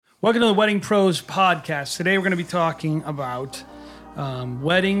Welcome to the Wedding Pros podcast. Today we're going to be talking about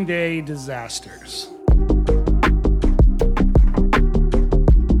wedding day disasters.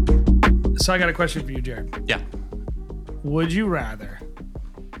 So I got a question for you, Jared. Yeah. Would you rather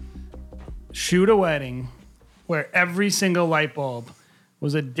shoot a wedding where every single light bulb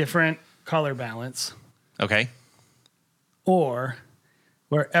was a different color balance, Okay. or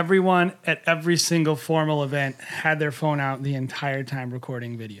where everyone at every single formal event had their phone out the entire time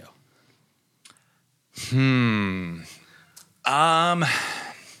recording video? I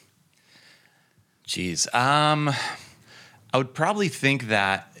would probably think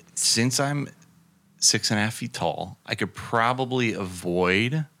that since I'm 6.5 feet tall, I could probably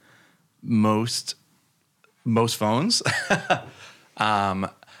avoid most phones.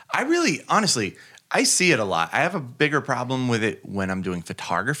 Honestly, I see it a lot. I have a bigger problem with it when I'm doing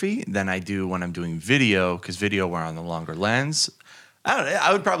photography than I do when I'm doing video, because video we're on the longer lens. I don't know.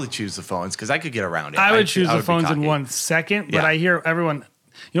 I would probably choose the phones because I could get around it. I would choose the phones in 1 second, but Yeah. I hear everyone.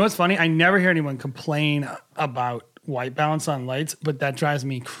 You know what's funny? I never hear anyone complain about white balance on lights, but that drives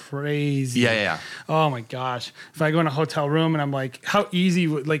me crazy. Yeah. Oh my gosh! If I go in a hotel room and I'm like, how easy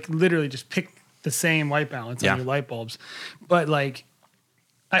would literally just pick the same white balance on your light bulbs, but like,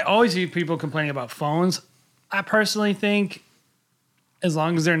 I always hear people complaining about phones. I personally think, as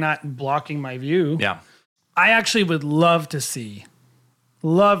long as they're not blocking my view, I actually would love to see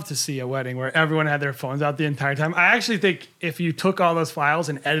a wedding where everyone had their phones out the entire time. I actually think if you took all those files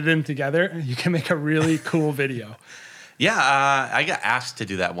and edited them together, you can make a really cool video. Yeah, I got asked to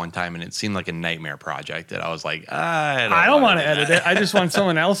do that one time, and it seemed like a nightmare project. That I was like, I don't want to edit it. I just want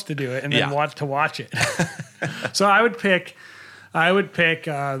someone else to do it and then watch it. So I would pick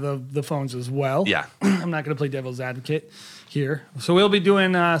the phones as well. Yeah. I'm not going to play devil's advocate here. So we'll be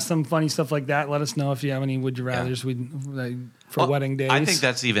doing some funny stuff like that. Let us know if you have any would you rather's for wedding days. I think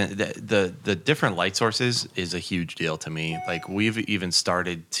that's even the different light sources is a huge deal to me. Like, we've even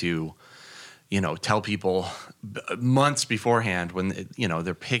started to, tell people months beforehand when,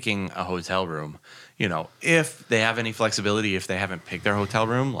 they're picking a hotel room, if they have any flexibility, if they haven't picked their hotel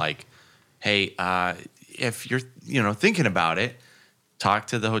room, like, hey, if you're, thinking about it, talk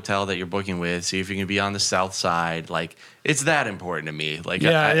to the hotel that you're booking with, see if you can be on the south side. Like, it's that important to me. Like,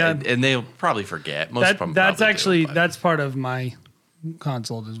 and they'll probably forget. Most of them that's part of my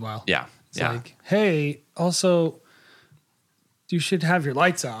consult as well. Yeah. It's like, hey, also, you should have your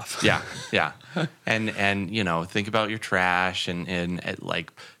lights off. Yeah. And think about your trash and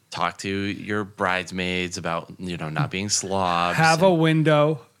like talk to your bridesmaids about, not being slobs. Have a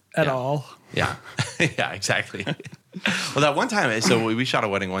window at all. Yeah. Yeah, exactly. Well, that one time, so we shot a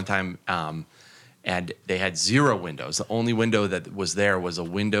wedding one time, and they had 0 windows. The only window that was there was a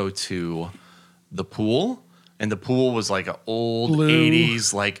window to the pool, and the pool was like an old Blue.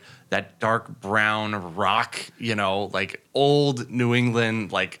 80s, like that dark brown rock, like old New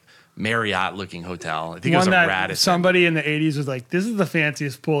England, like Marriott-looking hotel. I think it was a Radisson. Somebody in the 80s was like, this is the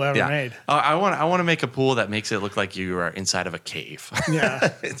fanciest pool ever made. I want to make a pool that makes it look like you are inside of a cave. Yeah.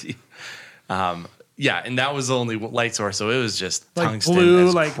 Yeah, and that was the only light source, so it was just like tungsten blue,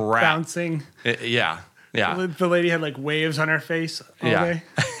 as like crap. bouncing. Yeah. The lady had like waves on her face all day.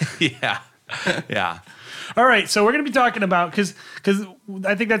 Yeah. All right, so we're going to be talking about, because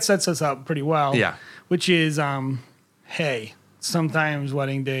I think that sets us up pretty well. Yeah. Which is, hey, sometimes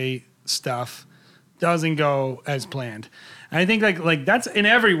wedding day stuff doesn't go as planned. And I think like that's in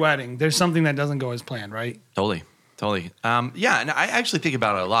every wedding. There's something that doesn't go as planned, right? Totally. Yeah, and I actually think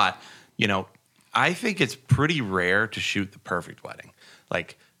about it a lot. I think it's pretty rare to shoot the perfect wedding.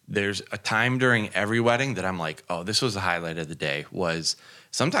 Like, there's a time during every wedding that I'm like, oh, this was the highlight of the day.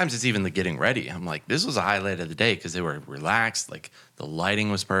 Sometimes it's even the getting ready. I'm like, this was a highlight of the day because they were relaxed. Like, the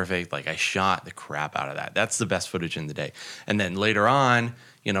lighting was perfect. Like, I shot the crap out of that. That's the best footage in the day. And then later on,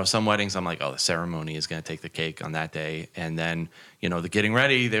 some weddings, I'm like, oh, the ceremony is going to take the cake on that day. And then, the getting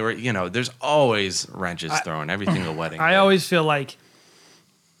ready, they were, there's always wrenches thrown every single wedding. I always feel like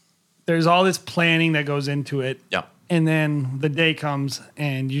there's all this planning that goes into it. Yep. And then the day comes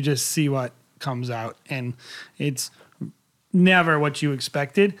and you just see what comes out. And it's never what you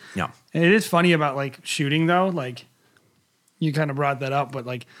expected. Yeah. And it is funny about like shooting though. Like, you kind of brought that up, but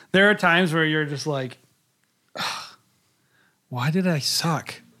like there are times where you're just like, why did I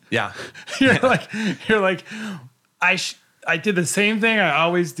suck? Yeah. You're like, I did the same thing I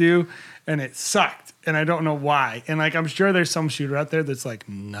always do, and it sucked, and I don't know why. And like, I'm sure there's some shooter out there that's like,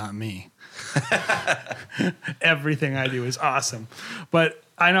 not me. Everything I do is awesome. But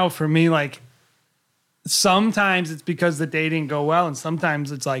I know for me, like, sometimes it's because the day didn't go well, and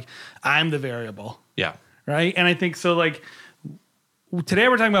sometimes it's like I'm the variable. Yeah. Right. And I think so, like, today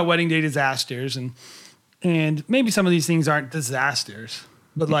we're talking about wedding day disasters, and maybe some of these things aren't disasters,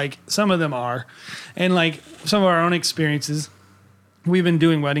 but like some of them are, and like some of our own experiences. We've been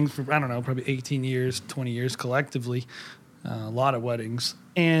doing weddings for, I don't know, probably 18 years, 20 years collectively, a lot of weddings,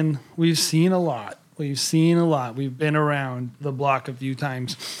 and we've seen a lot. We've been around the block a few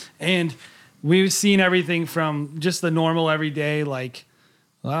times, and we've seen everything from just the normal everyday, like,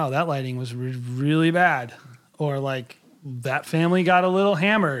 wow, that lighting was really bad, or like that family got a little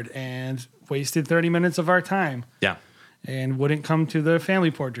hammered and wasted 30 minutes of our time. Yeah. And wouldn't come to the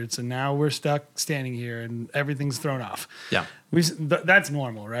family portraits, and now we're stuck standing here, and everything's thrown off. Yeah, that's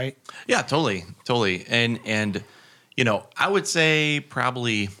normal, right? Yeah, totally. And you know, I would say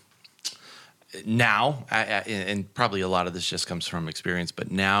probably now, and probably a lot of this just comes from experience, but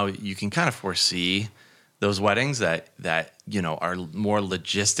now you can kind of foresee those weddings that you know are more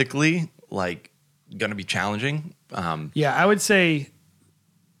logistically like going to be challenging. Yeah, I would say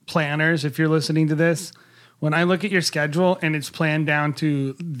planners, if you're listening to this. When I look at your schedule and it's planned down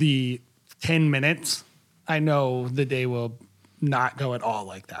to the 10 minutes, I know the day will not go at all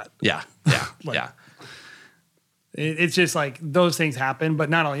like that. Yeah. Like, yeah. It's just like those things happen. But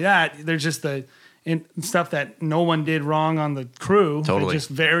not only that, there's just the stuff that no one did wrong on the crew. Totally. Just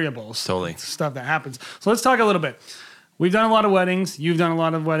variables. Totally. Stuff that happens. So let's talk a little bit. We've done a lot of weddings. You've done a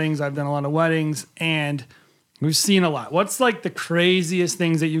lot of weddings. I've done a lot of weddings. And we've seen a lot. What's like the craziest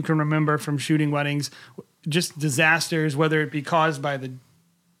things that you can remember from shooting weddings? Just disasters, whether it be caused by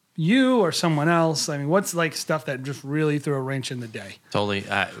you or someone else. I mean, what's like stuff that just really threw a wrench in the day? Totally.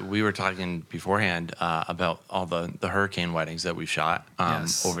 We were talking beforehand about all the hurricane weddings that we've shot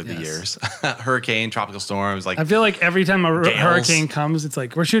over the years. Hurricane, tropical storms. Like, I feel like every time a hurricane comes, it's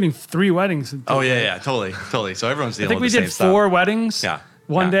like we're shooting 3 weddings. Oh, yeah, totally. So everyone's dealing with the same stuff. I think we did 4 weddings. Yeah.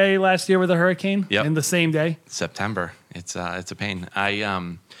 One day last year with a hurricane. Yep. In the same day. September. It's a pain.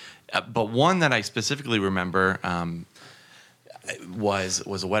 But one that I specifically remember was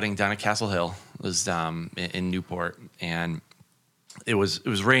a wedding down at Castle Hill. It was in Newport, and it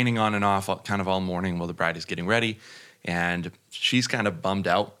was raining on and off kind of all morning while the bride is getting ready, and she's kind of bummed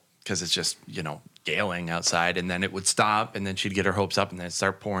out because it's just, you know, galing outside, and then it would stop, and then she'd get her hopes up, and then it'd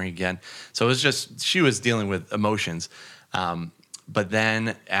start pouring again. So it was just, she was dealing with emotions. But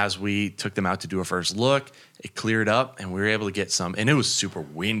then as we took them out to do a first look, it cleared up and we were able to get some, and it was super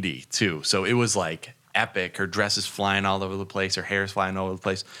windy too. So it was like epic. Her dress is flying all over the place. Her hair is flying all over the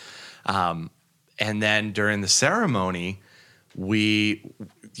place. And then during the ceremony, they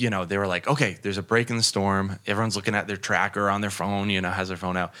were like, okay, there's a break in the storm. Everyone's looking at their tracker on their phone, has their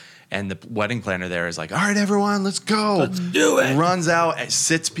phone out. And the wedding planner there is like, all right, everyone, let's go. Let's do it. Runs out,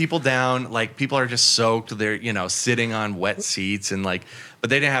 sits people down. Like, people are just soaked. They're, sitting on wet seats but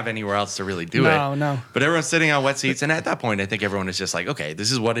they didn't have anywhere else to really do it. No. But everyone's sitting on wet seats. And at that point, I think everyone is just like, okay,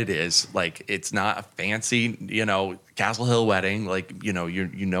 this is what it is. Like, it's not a fancy, Castle Hill wedding. Like, you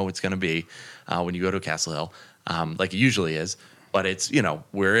know it's going to be when you go to Castle Hill, like it usually is. But it's,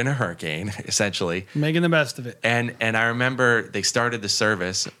 we're in a hurricane, essentially. Making the best of it. And I remember they started the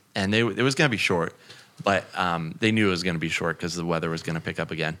service, and it was going to be short, but they knew it was going to be short because the weather was going to pick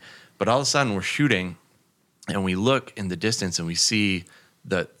up again. But all of a sudden, we're shooting, and we look in the distance, and we see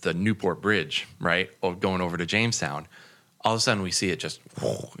the Newport Bridge, right, going over to Jamestown. All of a sudden, we see it just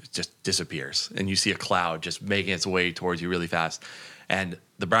disappears, and you see a cloud just making its way towards you really fast. And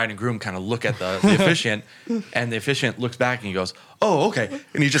the bride and groom kind of look at the officiant, and the officiant looks back and he goes, "Oh, okay."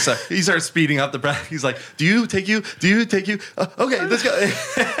 And he just he starts speeding up the bride. He's like, "Do you take you? Okay, let's go."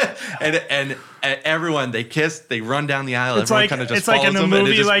 and everyone, they kiss, they run down the aisle. Everyone kind of just follows like in a them,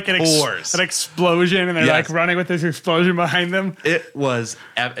 movie, like an explosion, and they're like running with this explosion behind them. It was,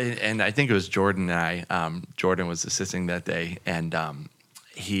 and I think it was Jordan and I. Jordan was assisting that day, and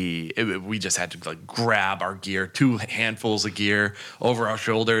we just had to like grab our gear, 2 handfuls of gear over our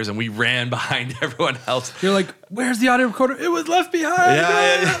shoulders, and we ran behind everyone else. You're like, "Where's the audio recorder? It was left behind."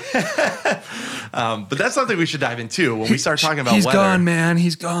 Yeah. But that's something we should dive into when we start talking about He's weather. gone, man.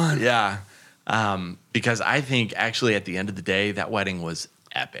 He's gone. Yeah. Because I think actually at the end of the day, that wedding was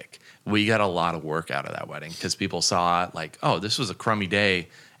epic. We got a lot of work out of that wedding because people saw like, oh, this was a crummy day,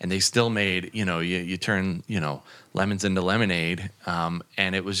 and they still made, you turn, lemons into lemonade.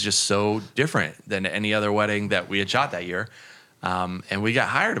 And it was just so different than any other wedding that we had shot that year. And we got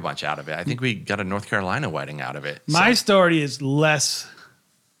hired a bunch out of it. I think we got a North Carolina wedding out of it. My story is less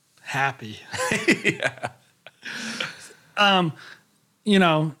happy. Yeah.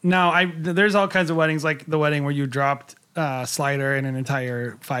 Now there's all kinds of weddings, like the wedding where you dropped slider and an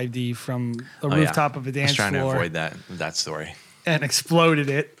entire 5D from the rooftop of a dance floor. I was trying to avoid that story. And exploded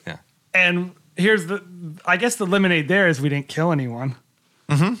it. Yeah. And here's I guess the lemonade there is we didn't kill anyone.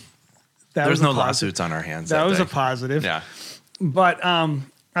 Mm-hmm. That There's was no lawsuits on our hands. That was day. a positive. Yeah. But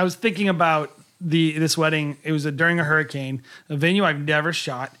I was thinking about this wedding. It was during a hurricane, a venue I've never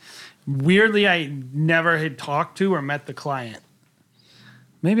shot. Weirdly, I never had talked to or met the client.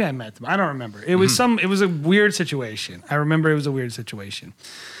 Maybe I met them. I don't remember. It was it was a weird situation. I remember it was a weird situation.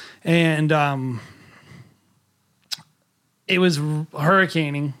 And it was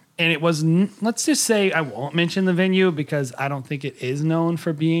hurricaning, and it was, let's just say, I won't mention the venue because I don't think it is known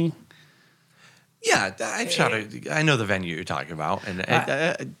for being. Yeah, I know the venue you're talking about, and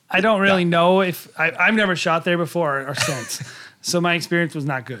I don't really know if I've never shot there before or since, so my experience was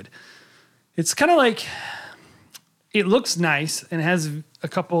not good. It's kind of like, it looks nice and has a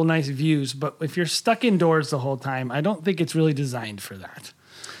couple nice views, but if you're stuck indoors the whole time, I don't think it's really designed for that.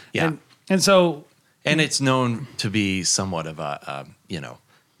 Yeah, and so, and it's known to be somewhat of a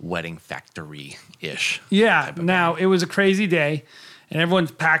wedding factory ish. Yeah. Now it was a crazy day. And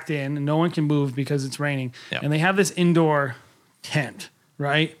everyone's packed in, and no one can move because it's raining. Yep. And they have this indoor tent,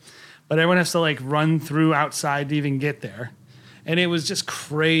 right? But everyone has to like run through outside to even get there. And it was just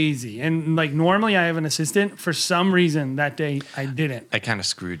crazy. And like normally I have an assistant. For some reason that day I didn't. I kind of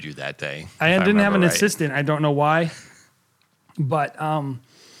screwed you that day. I didn't have an assistant. I don't know why. But I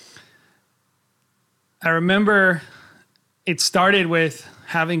remember it started with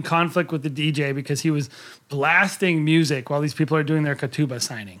having conflict with the DJ because he was blasting music while these people are doing their ketubah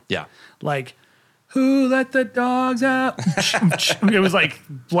signing. Yeah. Like, who let the dogs out? It was like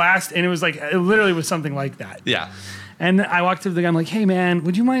blast, and it was like, it literally was something like that. Yeah. And I walked up to the guy, I'm like, hey man,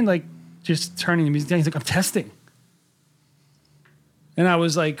 would you mind like just turning the music down? He's like, I'm testing. And I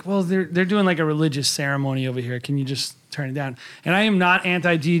was like, well, they're doing like a religious ceremony over here. Can you just turn it down? And I am not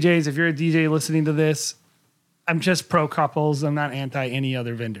anti-DJs. If you're a DJ listening to this, I'm just pro couples. I'm not anti any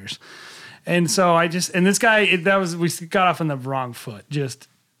other vendors. And so this guy, we got off on the wrong foot, just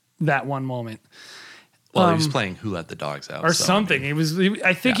that one moment. Well, he was playing Who Let the Dogs Out. Or something.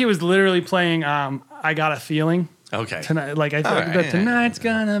 I think he was literally playing I Got a Feeling. Okay. Tonight, like I thought tonight's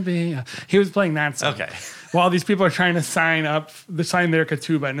gonna be. He was playing that song. Okay. While these people are trying to sign their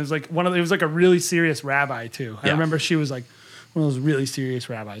ketubah, and it was like it was like a really serious rabbi too. I remember she was like one of those really serious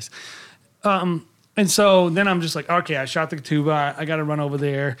rabbis. And so then I'm just like, okay, I shot the ketubah. I got to run over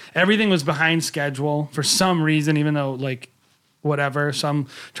there. Everything was behind schedule for some reason, even though like whatever. So I'm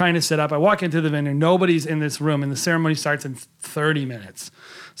trying to set up. I walk into the vendor. Nobody's in this room, and the ceremony starts in 30 minutes.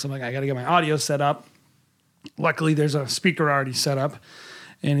 So I'm like, I got to get my audio set up. Luckily, there's a speaker already set up,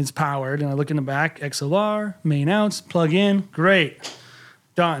 and it's powered. And I look in the back, XLR, main outs, plug in. Great.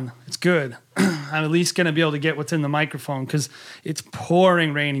 Done. It's good. I'm at least going to be able to get what's in the microphone because it's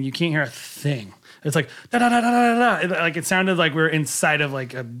pouring rain, and you can't hear a thing. It's like da da da da da da. Like it sounded like we were inside of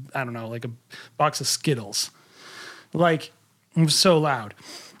like a box of Skittles. Like it was so loud.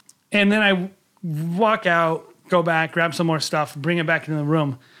 And then I walk out, go back, grab some more stuff, bring it back into the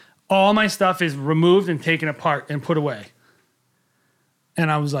room. All my stuff is removed and taken apart and put away.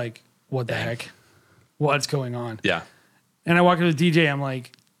 And I was like, "What the heck? What's going on?" Yeah. And I walk up to the DJ. I'm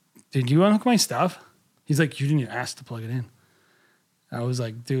like, "Did you unhook my stuff?" He's like, "You didn't even ask to plug it in." I was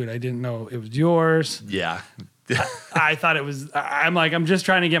like, dude, I didn't know it was yours. Yeah. I thought it was, I'm like, I'm just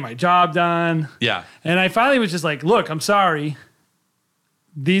trying to get my job done. Yeah. And I finally was just like, look, I'm sorry.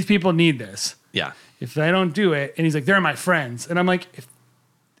 These people need this. Yeah. If I don't do it, and he's like, they're my friends. And I'm like,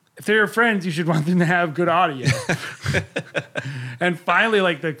 if they're your friends, you should want them to have good audio. And finally,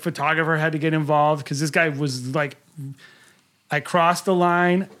 like the photographer had to get involved because this guy was like, I crossed the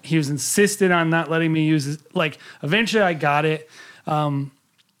line. He was insistent on not letting me use it. Like eventually I got it.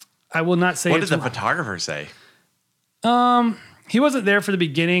 I will not say. What did the photographer say? He wasn't there for the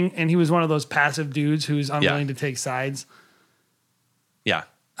beginning, and he was one of those passive dudes who's unwilling to take sides. Yeah.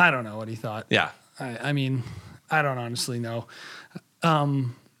 I don't know what he thought. Yeah. I mean, I don't honestly know.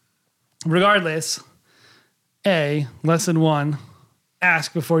 Regardless, lesson 1,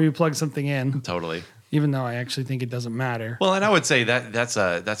 ask before you plug something in. Totally. Even though I actually think it doesn't matter. Well, and I would say that's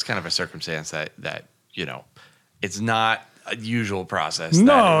kind of a circumstance that it's not a usual process.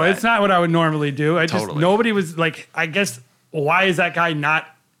 No, it's not what I would normally do. Nobody was like, I guess, why is that guy not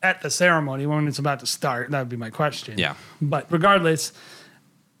at the ceremony when it's about to start? That would be my question. Yeah. But regardless,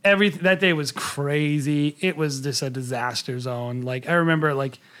 that day was crazy. It was just a disaster zone. Like I remember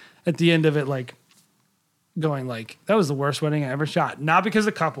like at the end of it, like going like, that was the worst wedding I ever shot. Not because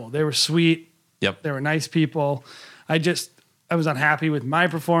of the couple. They were sweet. Yep. They were nice people. I was unhappy with my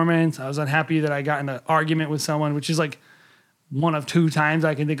performance. I was unhappy that I got in an argument with someone, which is like one of 2 times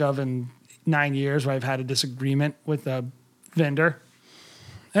I can think of in 9 years where I've had a disagreement with a vendor.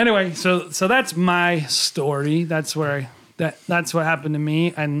 Anyway, so that's my story. That's That's what happened to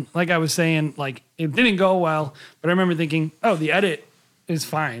me. And like I was saying, like it didn't go well, but I remember thinking, oh, the edit is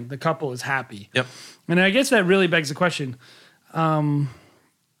fine. The couple is happy. Yep. And I guess that really begs the question.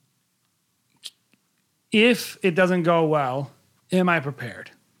 If it doesn't go well, am I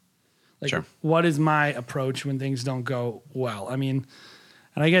prepared? Like, Sure. What is my approach when things don't go well? I mean,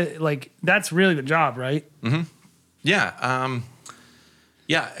 and I get like that's really the job, right? Yeah.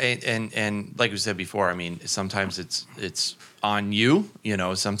 Yeah. And like we said before, I mean, sometimes it's on you, you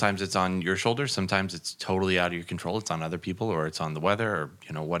know, sometimes it's on your shoulders. Sometimes it's totally out of your control. It's on other people or it's on the weather or,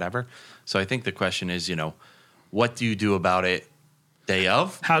 you know, whatever. So I think the question is, you know, what do you do about it day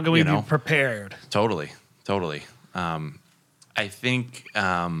of? How can we be prepared? Totally. I think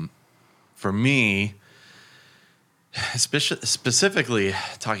for me, specifically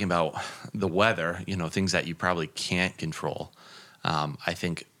talking about the weather, you know, things that you probably can't control. I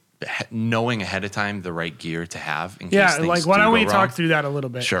think knowing ahead of time the right gear to have in case things like why don't we go talk wrong. through that a little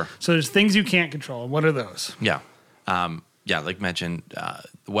bit? Sure. So there's things you can't control. What are those? Yeah. Like mentioned,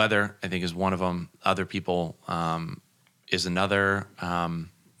 the weather, I think, is one of them. Other people is another.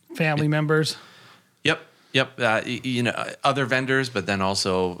 Family members. Yep. You know, other vendors, but then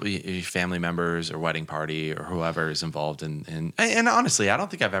also family members or wedding party or whoever is involved in. And honestly, I don't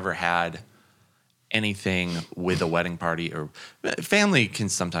think I've ever had anything with a wedding party or family can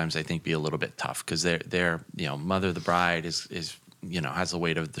sometimes, I think, be a little bit tough because they're you know, mother of the bride is you know, has the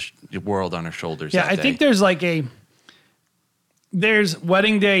weight of the world on her shoulders. Yeah, I think there's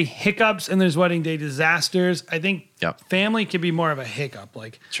wedding day hiccups and there's wedding day disasters. I think family could be more of a hiccup.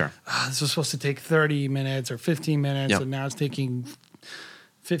 Like, sure, this was supposed to take 30 minutes or 15 minutes, and now it's taking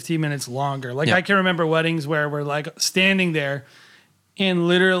 15 minutes longer. Like, I can remember weddings where we're like standing there, and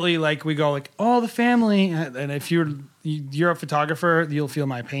literally, like, we go like, "Oh, the family," and if you're a photographer, you'll feel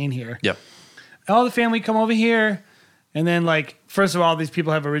my pain here. Yep. All the family come over here. And then, like, first of all, these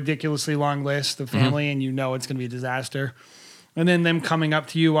people have a ridiculously long list of family, and you know it's going to be a disaster. And then them coming up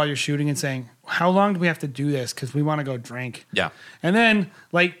to you while you're shooting and saying, how long do we have to do this? Because we want to go drink. Yeah. And then,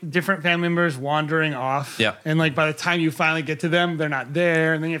 like, different family members wandering off. Yeah. And, like, by the time you finally get to them, they're not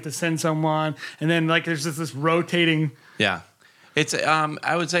there. And then you have to send someone. And then, like, there's just this rotating. Yeah. It's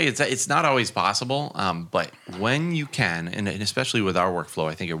I would say it's not always possible, but when you can, and especially with our workflow,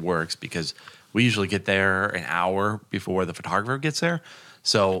 I think it works because we usually get there an hour before the photographer gets there.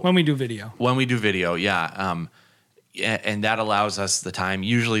 So when we do video, yeah. And that allows us the time.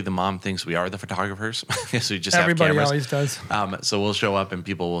 Usually the mom thinks we are the photographers. So we just everybody have cameras. Always does. So we'll show up and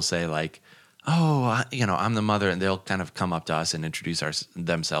people will say like, oh, you know, I'm the mother, and they'll kind of come up to us and introduce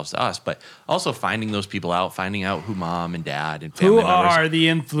themselves to us. But also finding those people out, finding out who mom and dad and family members are the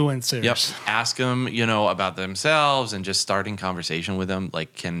influencers. Yep. Ask them, you know, about themselves and just starting conversation with them,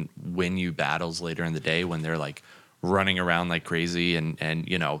 like, can win you battles later in the day when they're like running around like crazy and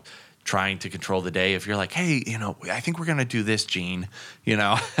you know, trying to control the day. If you're like, hey, you know, I think we're gonna do this, Gene, you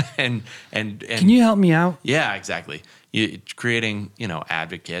know, and can you help me out? Yeah, exactly. Creating, you know,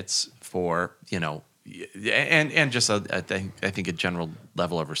 advocates for, you know, and just I think a general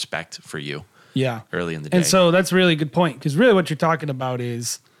level of respect for you. Yeah. Early in the day. And so that's really a good point, because really what you're talking about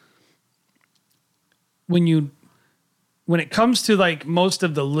is when it comes to like most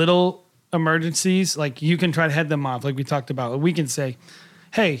of the little emergencies, like you can try to head them off. Like we talked about, we can say,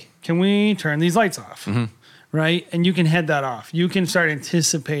 hey, can we turn these lights off? Mm-hmm. Right. And you can head that off. You can start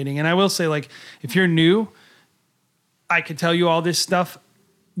anticipating. And I will say, like, if you're new, I could tell you all this stuff.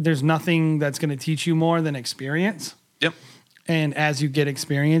 There's nothing that's going to teach you more than experience. Yep. And as you get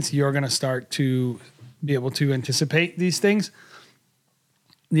experience, you're going to start to be able to anticipate these things.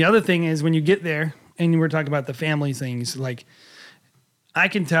 The other thing is when you get there, and we're talking about the family things, like I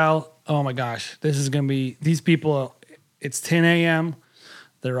can tell, oh my gosh, this is going to be, these people, it's 10 a.m.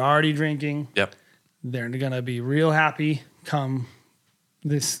 They're already drinking. Yep. They're going to be real happy come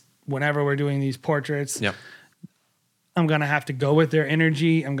this, whenever we're doing these portraits. Yep. I'm going to have to go with their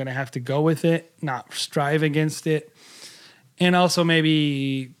energy. I'm going to have to go with it, not strive against it. And also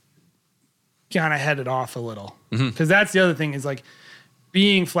maybe kind of head it off a little. Because that's the other thing is like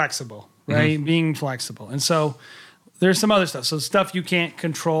being flexible, right? Mm-hmm. Being flexible. And so there's some other stuff. So stuff you can't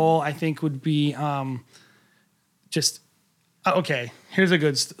control, I think would be okay, here's a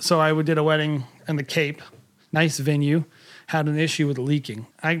good... So I did a wedding in the Cape, nice venue, had an issue with leaking.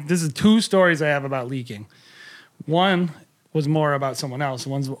 This is 2 stories I have about leaking. One was more about someone else.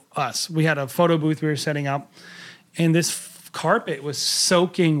 One's us. We had a photo booth we were setting up, and this carpet was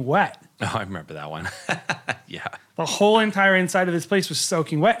soaking wet. Oh, I remember that one. Yeah. The whole entire inside of this place was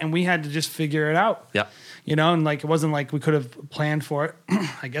soaking wet, and we had to just figure it out. Yeah. You know, and like it wasn't like we could have planned for it.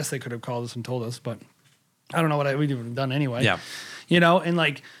 I guess they could have called us and told us, but I don't know what we would have done anyway. Yeah. And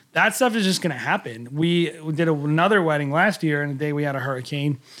like that stuff is just going to happen. We did another wedding last year, and the day we had a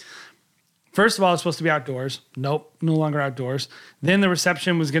hurricane. First of all, it's supposed to be outdoors. Nope, no longer outdoors. Then the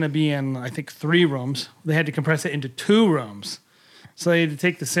reception was going to be in, I think, 3 rooms. They had to compress it into 2 rooms. So they had to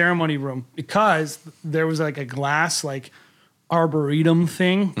take the ceremony room because there was like a glass, like arboretum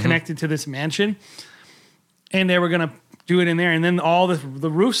thing connected to this mansion. And they were going to do it in there. And then all the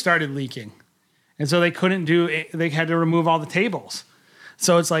roof started leaking. And so they couldn't do it. They had to remove all the tables.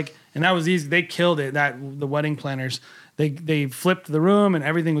 So it's like, and that was easy. They killed it. The wedding planners, they flipped the room and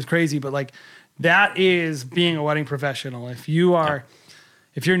everything was crazy. But like, that is being a wedding professional. If you're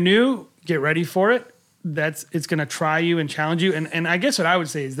new, get ready for it. It's going to try you and challenge you. And I guess what I would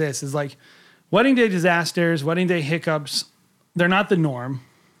say is this is like wedding day disasters, wedding day hiccups. They're not the norm.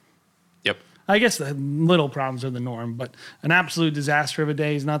 Yep. I guess the little problems are the norm, but an absolute disaster of a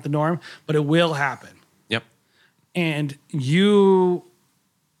day is not the norm, but it will happen. Yep. And your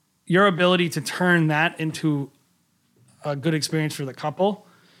ability to turn that into a good experience for the couple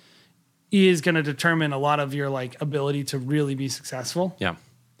is going to determine a lot of your like ability to really be successful. Yeah.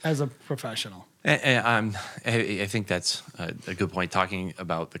 As a professional. I think that's a good point. Talking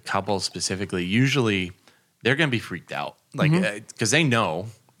about the couple specifically, usually they're going to be freaked out, like because they know,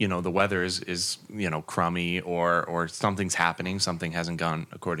 the weather is crummy or something's happening, something hasn't gone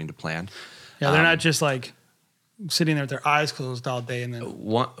according to plan. Yeah, they're not just like sitting there with their eyes closed all day. And then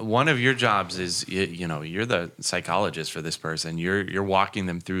one of your jobs is you're the psychologist for this person. You're walking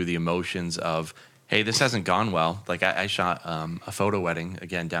them through the emotions of, hey, this hasn't gone well. Like I shot a photo wedding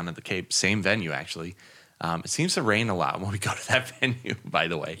again down at the Cape, same venue actually. It seems to rain a lot when we go to that venue, by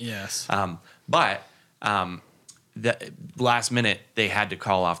the way. Yes. But the last minute they had to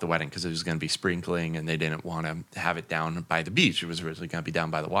call off the wedding because it was going to be sprinkling and they didn't want to have it down by the beach. It was originally going to be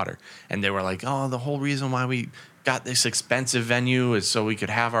down by the water. And they were like, oh, the whole reason why we got this expensive venue is so we could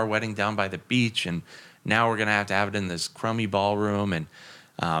have our wedding down by the beach. And now we're going to have it in this crummy ballroom. And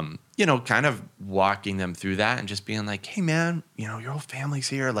kind of walking them through that and just being like, hey, man, your whole family's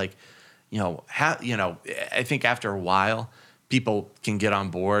here. Like, I think after a while, people can get on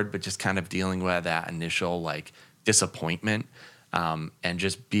board, but just kind of dealing with that initial like disappointment and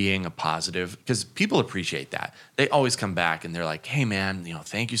just being a positive, because people appreciate that. They always come back and they're like, hey, man,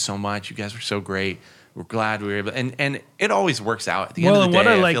 thank you so much. You guys were so great. We're glad we were able, and it always works out. At the end of the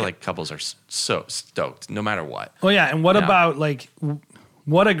day, I feel like couples are so stoked no matter what. Oh, yeah. And what about like,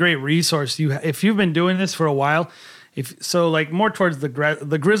 what a great resource if you've been doing this for a while. More towards the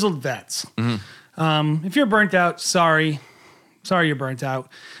grizzled vets. Mm-hmm. If you're burnt out, sorry you're burnt out.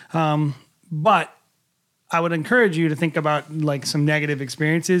 But I would encourage you to think about like some negative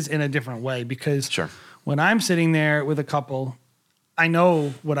experiences in a different way, because when I'm sitting there with a couple, I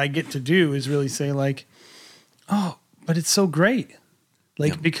know what I get to do is really say like, oh, but it's so great.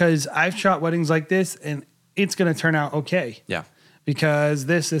 Like, because I've shot weddings like this and it's going to turn out okay. Yeah. Because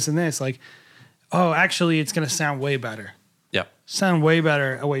this, and this, like, oh, actually it's going to sound way better. Yep. Sound way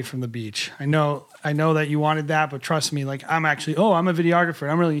better away from the beach. I know that you wanted that, but trust me, like I'm a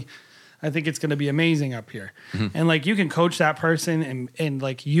videographer. I think it's going to be amazing up here. Mm-hmm. And like, you can coach that person and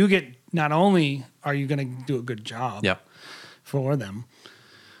like you get, not only are you going to do a good job for them,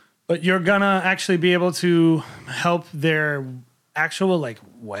 but you're going to actually be able to help their actual like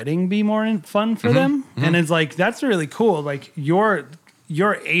wedding be more fun for them. Mm-hmm. And it's like, that's really cool. Like you're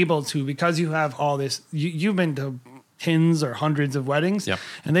able to, because you have all this, you've been to tens or hundreds of weddings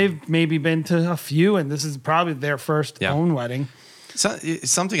and they've maybe been to a few, and this is probably their first own wedding. So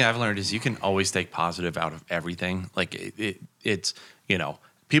something I've learned is you can always take positive out of everything. Like it's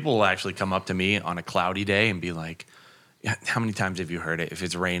people will actually come up to me on a cloudy day and be like, how many times have you heard it? If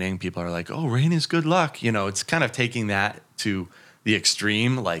it's raining, people are like, oh, rain is good luck. It's kind of taking that to the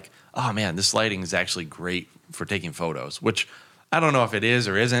extreme. Like, oh man, this lighting is actually great for taking photos, which I don't know if it is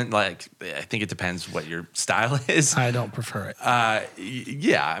or isn't. Like, I think it depends what your style is. I don't prefer it.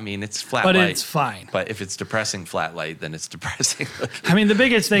 Yeah, I mean, it's flat light. But it's fine. But if it's depressing flat light, then it's depressing. I mean, the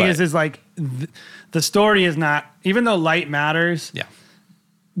biggest thing is like the story is not, even though light matters. Yeah.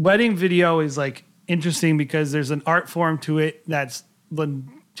 Wedding video is like interesting because there's an art form to it that's the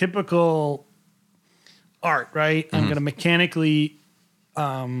typical art, right? Mm-hmm. I'm going to mechanically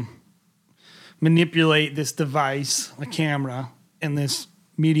manipulate this device, a camera, and this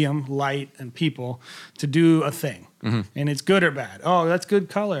medium, light, and people to do a thing. Mm-hmm. And it's good or bad. Oh, that's good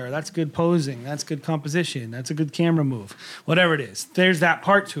color. That's good posing. That's good composition. That's a good camera move. Whatever it is. There's that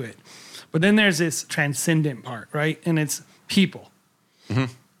part to it. But then there's this transcendent part, right? And it's people. Mm-hmm.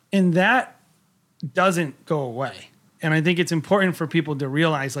 And that doesn't go away. And I think it's important for people to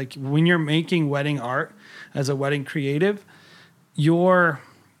realize, like, when you're making wedding art, as a wedding creative, you're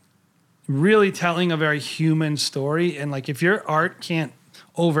really telling a very human story. And like, if your art can't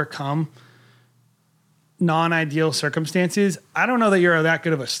overcome non-ideal circumstances, I don't know that you're that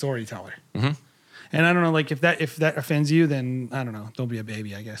good of a storyteller. Mm-hmm. And I don't know, like if that offends you, then I don't know. Don't be a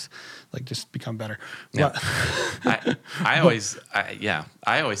baby, I guess. Like just become better. Yeah. But, I always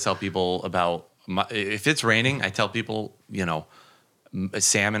tell people about if it's raining, I tell people,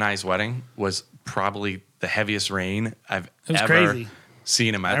 Sam and I's wedding was probably the heaviest rain I've ever crazy.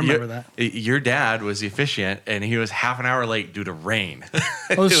 Seen in my. I remember that. Your dad was the officiant, and he was half an hour late due to rain.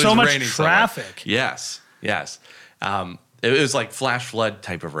 It was so much traffic. Yes. It was like flash flood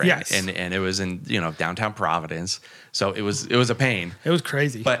type of rain, yes. and it was in downtown Providence, so it was a pain. It was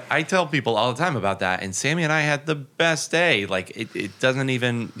crazy. But I tell people all the time about that, and Sammy and I had the best day. Like it doesn't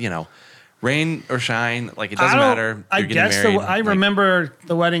even rain or shine, like it doesn't matter. I guess I remember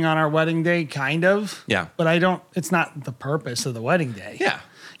the wedding on our wedding day, kind of. Yeah. But it's not the purpose of the wedding day. Yeah.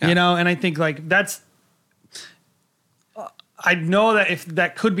 And I think like that's. I know that if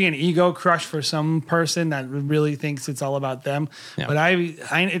that could be an ego crush for some person that really thinks it's all about them, but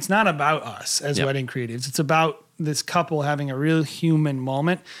it's not about us as wedding creatives. It's about this couple having a real human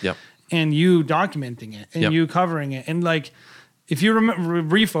moment, and you documenting it and you covering it, and like if you remember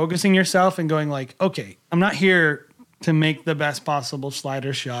refocusing yourself and going like, okay, I'm not here to make the best possible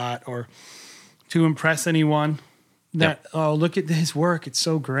slider shot or to impress anyone. Oh, look at his work, it's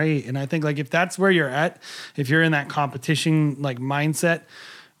so great. And I think like if that's where you're at, if you're in that competition like mindset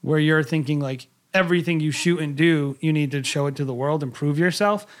where you're thinking like everything you shoot and do, you need to show it to the world and prove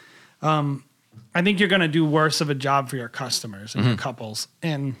yourself, I think you're going to do worse of a job for your customers and your couples,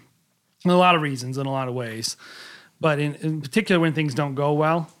 and a lot of reasons, in a lot of ways. But in particular when things don't go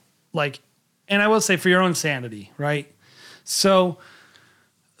well, like, and I will say for your own sanity, right? So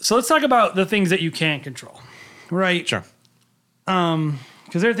let's talk about the things that you can't control. Right. Sure.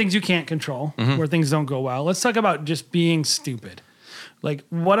 Because there are things you can't control where things don't go well. Let's talk about just being stupid. Like,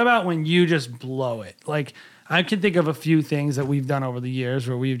 what about when you just blow it? Like, I can think of a few things that we've done over the years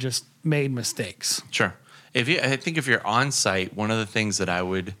where we've just made mistakes. Sure. I think if you're on site, one of the things that I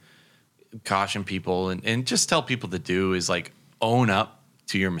would caution people and just tell people to do is like own up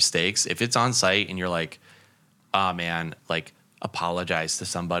to your mistakes. If it's on site and you're like, oh man, like apologize to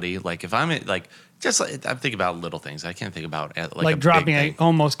somebody. Like if I'm like, just like, I'm thinking about little things. I can't think about like dropping,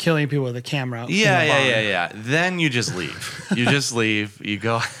 almost killing people with a camera. Yeah. Then you just leave. You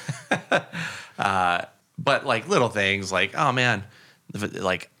go. But like little things like, oh man,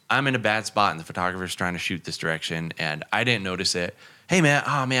 like I'm in a bad spot and the photographer's trying to shoot this direction and I didn't notice it. Hey man,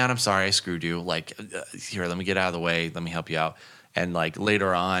 I'm sorry, I screwed you. Like here, let me get out of the way. Let me help you out. And like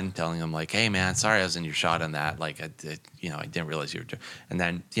later on, telling them like, hey man, sorry I was in your shot on that. Like I didn't realize you were doing. And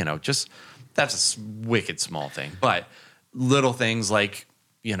then just. That's a wicked small thing. But little things like,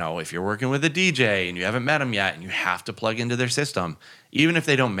 if you're working with a DJ and you haven't met them yet and you have to plug into their system, even if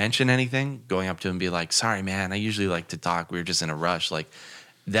they don't mention anything, going up to them and be like, sorry, man, I usually like to talk. We were just in a rush. Like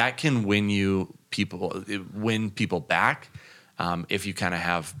that can win people back if you kind of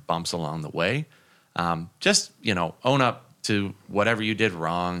have bumps along the way. Just, own up to whatever you did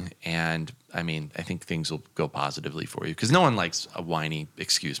wrong. And I mean, I think things will go positively for you because no one likes a whiny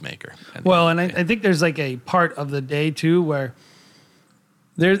excuse maker. I think there's like a part of the day too where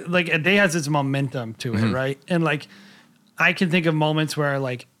there's like a day has its momentum to it, right? And like I can think of moments where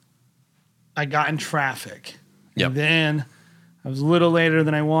like I got in traffic and then I was a little later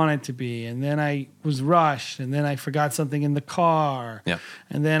than I wanted to be, and then I was rushed, and then I forgot something in the car,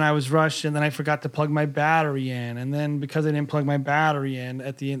 and then I was rushed, and then I forgot to plug my battery in, and then because I didn't plug my battery in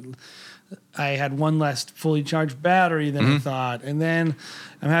at the end, I had one less fully charged battery than I thought, and then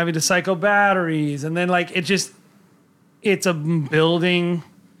I'm having to cycle batteries, and then like it's a building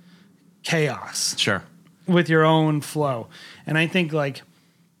chaos, with your own flow, and I think like.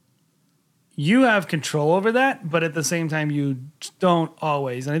 You have control over that, but at the same time, you don't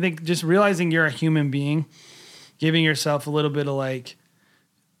always. And I think just realizing you're a human being, giving yourself a little bit of like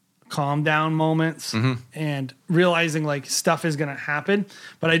calm down moments and realizing like stuff is going to happen.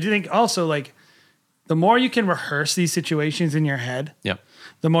 But I do think also like the more you can rehearse these situations in your head,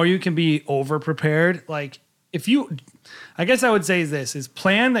 the more you can be over prepared. Like I guess I would say is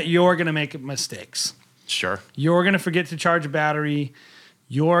plan that you're going to make mistakes. Sure. You're going to forget to charge a battery.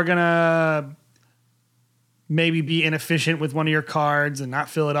 You're going to maybe be inefficient with one of your cards and not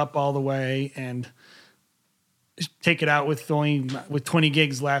fill it up all the way and take it out with 20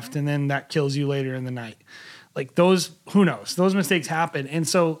 gigs left, and then that kills you later in the night. Like those, who knows? Those mistakes happen. And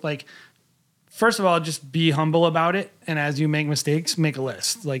so like first of all, just be humble about it. And as you make mistakes, make a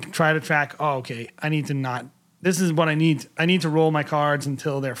list. Like try to track, oh, okay, this is what I need. I need to roll my cards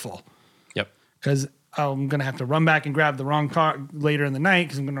until they're full. Yep. Because I'm going to have to run back and grab the wrong card later in the night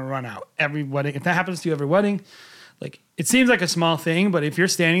because I'm going to run out. Every wedding, if that happens to you every wedding, like it seems like a small thing, but if you're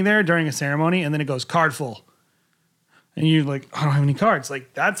standing there during a ceremony and then it goes card full and you're like, I don't have any cards,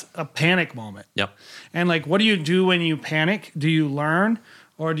 like that's a panic moment. Yep. And like, what do you do when you panic? Do you learn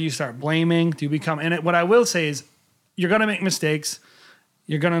or do you start blaming? Do you become, and what I will say is you're going to make mistakes.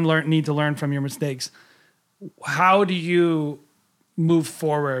 You're going to need to learn from your mistakes. How do you move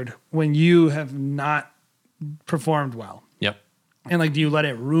forward when you have not performed well? Yep. And like, do you let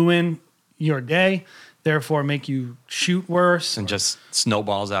it ruin your day, therefore make you shoot worse? And just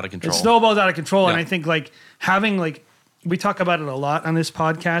snowballs out of control. It snowballs out of control. Yeah. And I think like having like, we talk about it a lot on this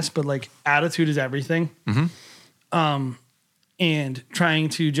podcast, but like attitude is everything. Mm-hmm. And trying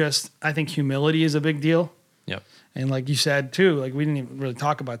to just, I think humility is a big deal. Yep. And like you said too, like we didn't even really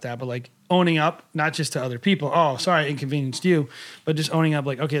talk about that, but like owning up, not just to other people. Oh, sorry, I inconvenienced you, but just owning up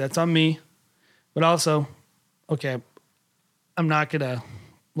like, okay, that's on me. But also, okay, I'm not going to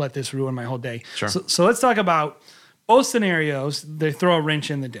let this ruin my whole day. Sure. So let's talk about both scenarios. They throw a wrench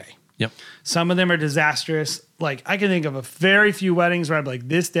in the day. Yep. Some of them are disastrous. Like I can think of a very few weddings where I'm like,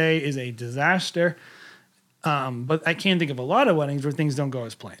 this day is a disaster. But I can't think of a lot of weddings where things don't go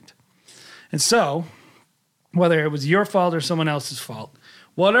as planned. And so whether it was your fault or someone else's fault,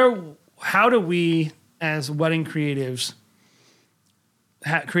 how do we as wedding creatives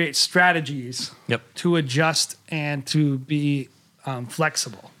create strategies to adjust and to be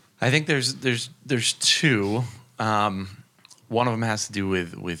flexible? I think there's two. One of them has to do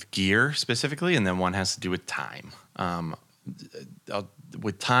with gear specifically, and then one has to do with time.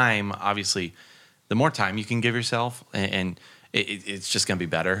 With time, obviously, the more time you can give yourself, and it's just going to be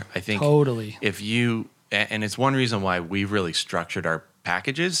better. I think totally. And it's one reason why we've really structured our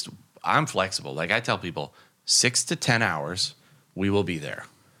packages. I'm flexible. Like I tell people, 6 to 10 hours, we will be there.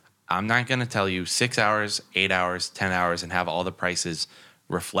 I'm not going to tell you 6 hours, 8 hours, 10 hours, and have all the prices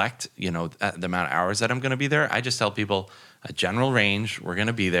reflect, the amount of hours that I'm going to be there. I just tell people a general range. We're going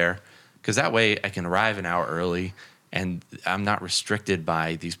to be there because that way I can arrive an hour early and I'm not restricted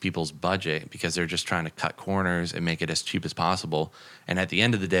by these people's budget because they're just trying to cut corners and make it as cheap as possible. And at the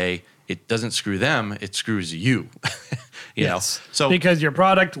end of the day, it doesn't screw them, it screws you. you know? So because your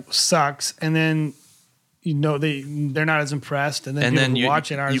product sucks and then they're not as impressed and then you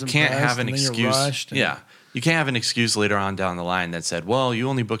watch it aren't as impressed. You can't have an and excuse. You can't have an excuse later on down the line that said, well, you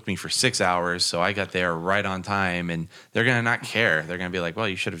only booked me for 6 hours, so I got there right on time, and they're going to not care. They're going to be like, well,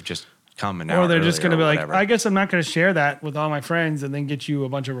 you should have just come an hour. Or they're just going to be like, whatever. I guess I'm not going to share that with all my friends and then get you a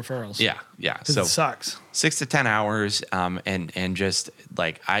bunch of referrals. Yeah. Because it sucks. 6 to 10 hours, and just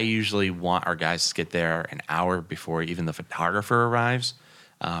like I usually want our guys to get there an hour before even the photographer arrives,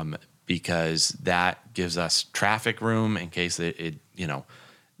 because that gives us traffic room in case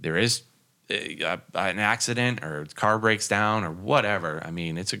there is an accident or car breaks down or whatever. I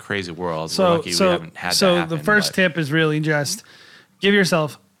mean, it's a crazy world. We're lucky we haven't had that happen. So the first tip is really just give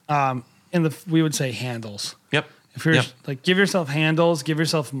yourself, we would say handles. Yep. If you're like, give yourself handles, give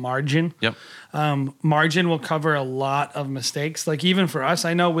yourself margin. Yep. Margin will cover a lot of mistakes. Like even for us,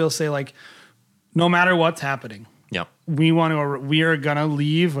 I know we'll say like, no matter what's happening. Yep. We are going to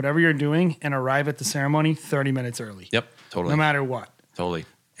leave whatever you're doing and arrive at the ceremony 30 minutes early. Yep. Totally. No matter what. Totally.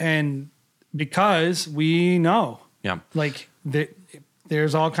 And because we know, like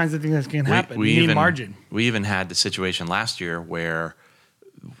there's all kinds of things that can happen. We need margin. We even had the situation last year where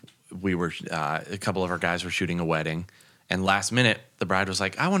we were a couple of our guys were shooting a wedding, and last minute the bride was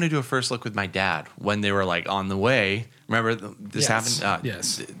like, "I want to do a first look with my dad." When they were like on the way, remember this happened?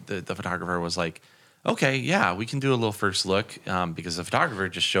 Yes. The photographer was like, "Okay, yeah, we can do a little first look," because the photographer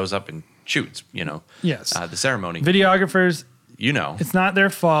just shows up and shoots. Yes. The ceremony. Videographers. It's not their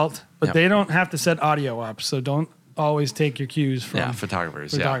fault, but they don't have to set audio up, so don't always take your cues from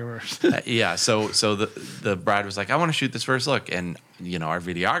photographers. Yeah. So the bride was like, I want to shoot this first look, and our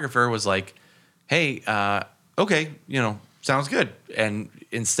videographer was like, hey, okay, sounds good. And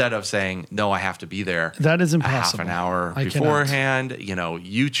instead of saying no, I have to be there. That is a impossible. half an hour beforehand.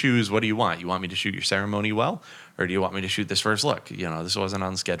 You choose. What do you want? You want me to shoot your ceremony well, or do you want me to shoot this first look? This wasn't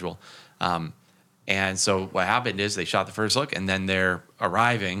on the schedule. And so what happened is they shot the first look, and then they're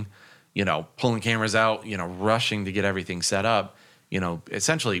arriving, pulling cameras out, rushing to get everything set up,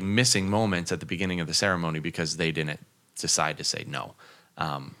 essentially missing moments at the beginning of the ceremony because they didn't decide to say no.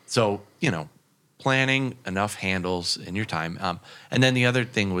 So, planning enough handles in your time. And then the other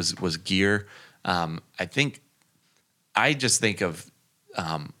thing was gear. I just think of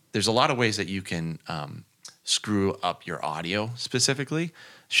there's a lot of ways that you can screw up your audio specifically.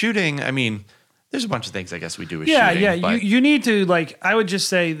 Shooting, I mean, there's a bunch of things I guess we do with shooting. Yeah. You need to, like, I would just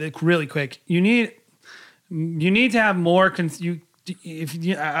say, like, really quick, you need to have more.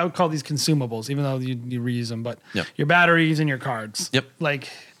 I would call these consumables, even though you reuse them, but your batteries and your cards. Yep. Like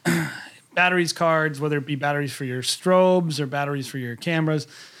batteries, cards, whether it be batteries for your strobes or batteries for your cameras,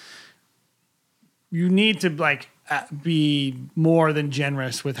 you need to like be more than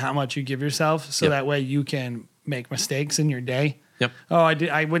generous with how much you give yourself, so that way you can make mistakes in your day. Yep. Oh,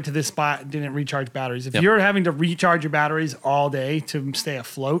 I went to this spot, didn't recharge batteries. If you're having to recharge your batteries all day to stay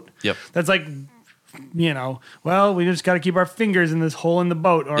afloat, that's like, well, we just got to keep our fingers in this hole in the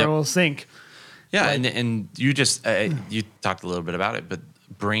boat or we'll sink. Yeah, and you just you talked a little bit about it, but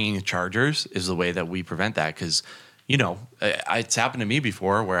bringing chargers is the way that we prevent that, because it's happened to me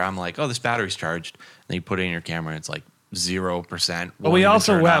before where I'm like, oh, this battery's charged, and then you put it in your camera and it's like 0%. But we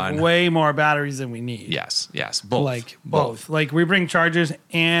also have way more batteries than we need. Yes, both. Like both. Like we bring chargers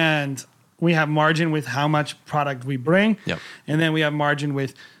and we have margin with how much product we bring. Yep. And then we have margin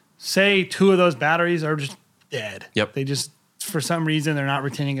with, say, 2 of those batteries are just dead. Yep. They just, for some reason, they're not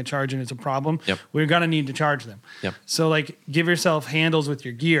retaining a charge and it's a problem. Yep. We're going to need to charge them. Yep. So, like, give yourself handles with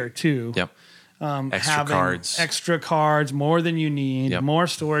your gear, too. Yep. Extra cards, more than you need, more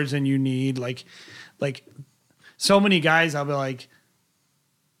storage than you need. Like, so many guys, I'll be like,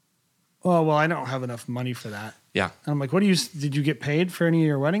 oh, well, I don't have enough money for that. Yeah. And I'm like, did you get paid for any of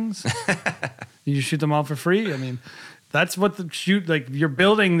your weddings? Did you shoot them all for free? I mean, that's what you're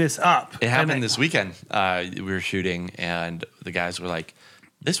building this up. It happened this weekend. We were shooting and the guys were like,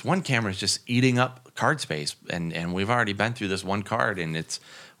 this one camera is just eating up card space. And we've already been through this one card and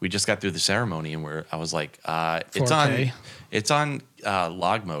we just got through the ceremony and I was like, it's on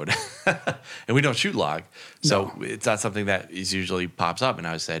log mode and we don't shoot log. So it's not something that is usually pops up. And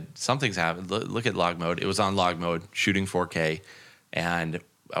I said, something's happened. Look at log mode. It was on log mode, shooting 4K. And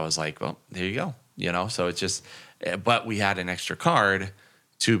I was like, well, there you go. So it's just, but we had an extra card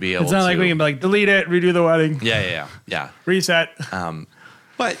to be able to. It's not like we can be like, delete it, redo the wedding. Yeah. Reset.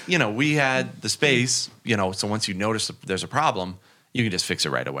 But, we had the space, so once you notice there's a problem, you can just fix it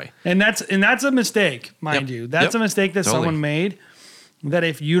right away. And that's a mistake, mind you. That's a mistake that someone made, that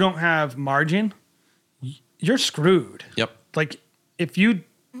if you don't have margin, you're screwed. Yep. Like if you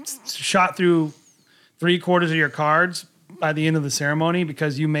shot through 3/4 of your cards by the end of the ceremony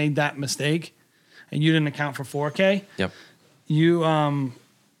because you made that mistake and you didn't account for 4K. Yep.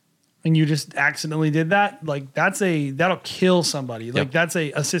 And you just accidentally did that, like that'll kill somebody. Like that's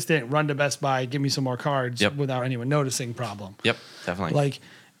a assistant run to Best Buy, give me some more cards without anyone noticing problem. Yep, definitely. Like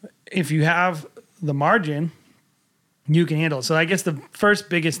if you have the margin, you can handle it. So I guess the first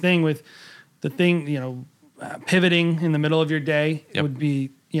biggest thing with the thing, pivoting in the middle of your day would be,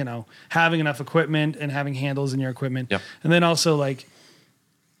 having enough equipment and having handles in your equipment. Yep. And then also like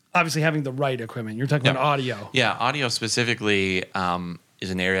obviously having the right equipment. You're talking about audio. Yeah, audio specifically is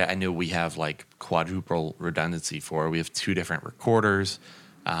an area I know we have like quadruple redundancy for. We have 2 different recorders.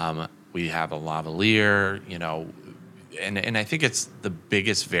 We have a lavalier, and I think it's the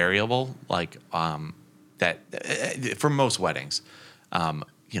biggest variable, like that for most weddings.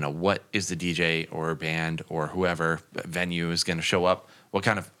 What is the DJ or band or whoever venue is going to show up? What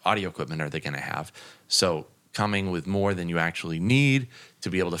kind of audio equipment are they going to have? So coming with more than you actually need to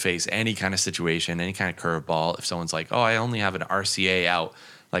be able to face any kind of situation, any kind of curveball. If someone's like, oh, I only have an RCA out.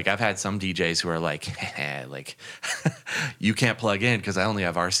 Like I've had some DJs who are like, you can't plug in because I only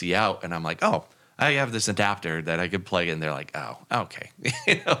have RC out. And I'm like, oh, I have this adapter that I could plug in. They're like, oh, okay.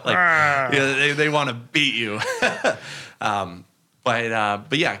 They want to beat you.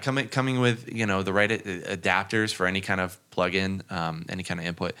 But yeah, coming with, the right adapters for any kind of plug-in, any kind of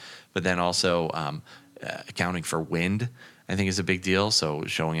input, but then also accounting for wind, I think is a big deal. So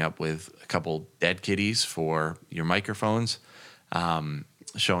showing up with a couple dead kitties for your microphones,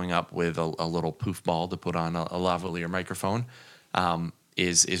 showing up with a little poof ball to put on a lavalier microphone,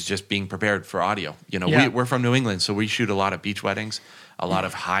 is just being prepared for audio. We're from New England, so we shoot a lot of beach weddings, a lot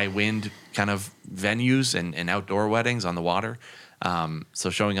of high wind kind of venues and outdoor weddings on the water. So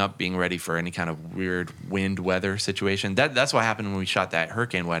showing up, being ready for any kind of weird wind weather situation. That's what happened when we shot that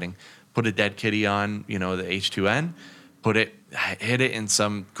hurricane wedding. Put a dead kitty on, the H2N, hit it in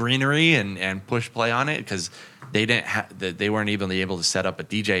some greenery and push play on it because they weren't even able to set up. A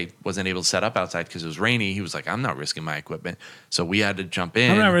DJ wasn't able to set up outside because it was rainy. He was like, I'm not risking my equipment. So we had to jump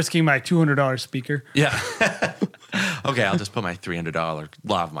in. I'm not risking my $200 speaker. Yeah. Okay, I'll just put my $300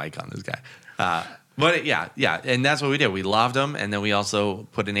 lav mic on this guy. But yeah, and that's what we did. We laved them, and then we also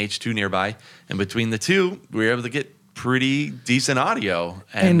put an H2 nearby. And between the two, we were able to get pretty decent audio,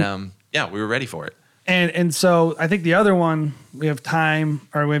 and yeah, we were ready for it. And so I think the other one, we have time,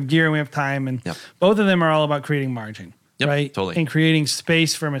 or we have gear and we have time, and both of them are all about creating margin, right? Totally. And creating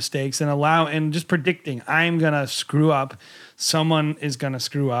space for mistakes and just predicting, I'm going to screw up. Someone is going to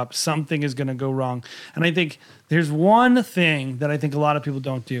screw up. Something is going to go wrong. And I think there's one thing that I think a lot of people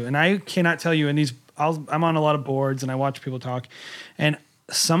don't do. And I cannot tell you, I'm on a lot of boards and I watch people talk, and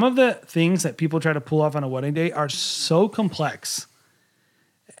some of the things that people try to pull off on a wedding day are so complex.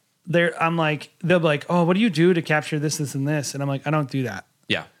 They'll be like, oh, what do you do to capture this, this, and this? And I'm like, I don't do that.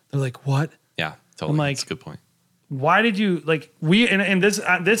 Yeah. They're like, what? Yeah, totally. I'm like, that's a good point. Why did you and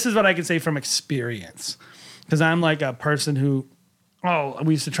this is what I can say from experience, because I'm like a person who,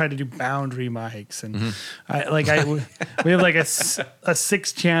 we used to try to do boundary mics, and we have like a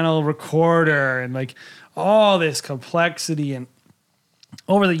 6-channel recorder and like all this complexity. And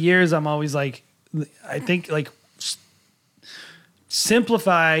over the years, I'm always like, I think like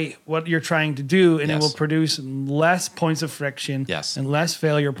simplify what you're trying to do, and it will produce less points of friction and less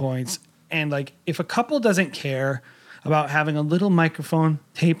failure points. And like, if a couple doesn't care about having a little microphone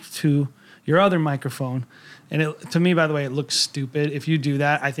taped to your other microphone, and to me, by the way, it looks stupid. If you do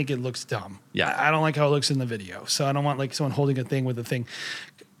that, I think it looks dumb. Yeah. I don't like how it looks in the video. So I don't want like someone holding a thing with a thing.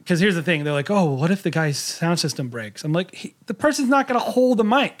 Because here's the thing. They're like, oh, well, what if the guy's sound system breaks? I'm like, the person's not going to hold the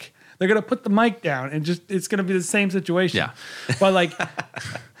mic. They're going to put the mic down, and it's going to be the same situation. Yeah. But like,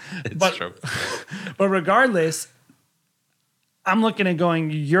 it's true. But regardless, I'm looking at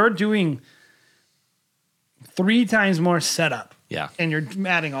going, you're doing 3 times more setup. Yeah. And you're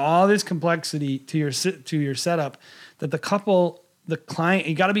adding all this complexity to your setup that the client,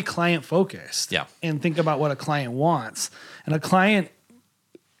 you got to be client focused. Yeah. And think about what a client wants. And a client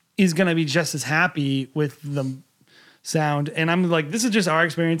is going to be just as happy with the sound. And I'm like, this is just our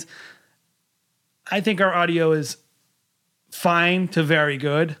experience. I think our audio is fine to very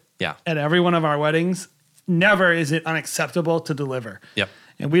good. Yeah. At every one of our weddings. Never is it unacceptable to deliver. Yep.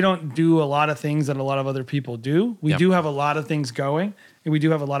 And we don't do a lot of things that a lot of other people do. We do have a lot of things going, and we do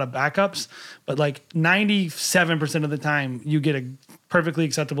have a lot of backups. But like 97% of the time, you get a perfectly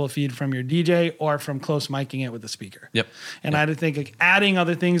acceptable feed from your DJ or from close miking it with the speaker. Yep. And I think like adding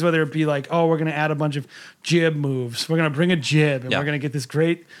other things, whether it be like, oh, we're going to add a bunch of jib moves. We're going to bring a jib, and we're going to get this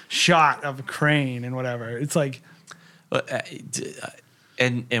great shot of a crane and whatever. It's like...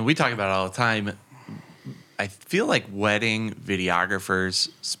 And we talk about it all the time. I feel like wedding videographers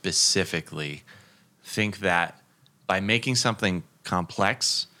specifically think that by making something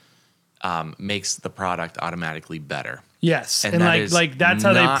complex makes the product automatically better. Yes, and like that's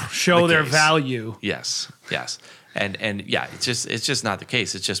how they show their value. Yes, and yeah, it's just not the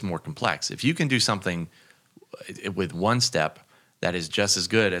case. It's just more complex. If you can do something with 1 step that is just as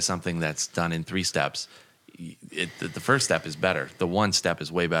good as something that's done in 3 steps. The first step is better. The 1 step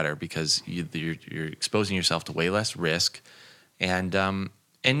is way better because you're exposing yourself to way less risk, and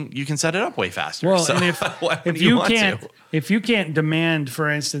you can set it up way faster. Well, so and if you can't demand, for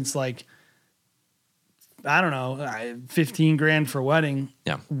instance, like I don't know, $15,000 for a wedding.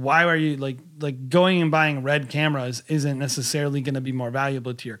 Yeah. Why are you like going and buying Red cameras isn't necessarily going to be more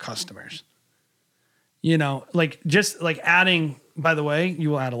valuable to your customers? You know, like just like adding. By the way, you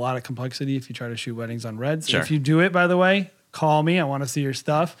will add a lot of complexity if you try to shoot weddings on Reds. Sure. If you do it, by the way, call me. I want to see your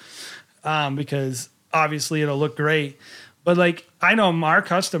stuff because obviously it'll look great. But like I know our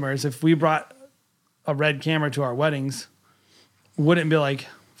customers, if we brought a Red camera to our weddings, wouldn't be like,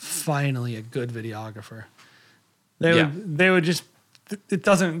 finally a good videographer. They would just, they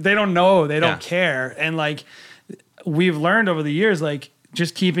don't know, they don't care. And like we've learned over the years, like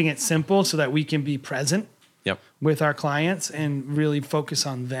just keeping it simple so that we can be present with our clients and really focus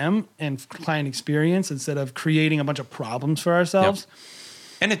on them and client experience instead of creating a bunch of problems for ourselves.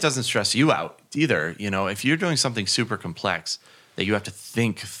 And it doesn't stress you out either. You know, if you're doing something super complex that you have to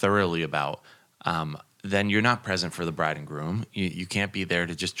think thoroughly about, then you're not present for the bride and groom. You can't be there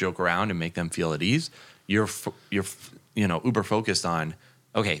to just joke around and make them feel at ease. You're uber focused on,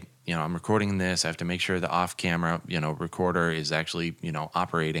 okay, I'm recording this. I have to make sure the off camera, recorder is actually,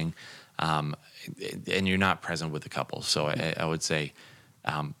 operating. And you're not present with the couple. So I would say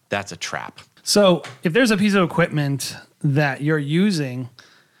that's a trap. So if there's a piece of equipment that you're using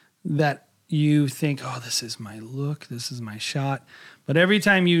that you think, oh, this is my look, this is my shot, but every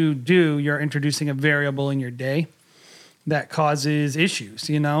time you do, you're introducing a variable in your day that causes issues,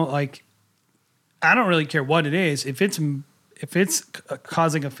 like I don't really care what it is. If it's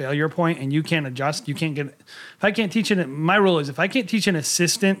causing a failure point and you can't adjust, you can't get it. If I can't teach it, my rule is if I can't teach an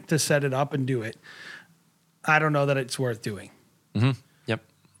assistant to set it up and do it, I don't know that it's worth doing. Mm-hmm. Yep.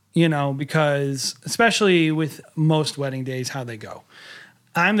 because especially with most wedding days, how they go.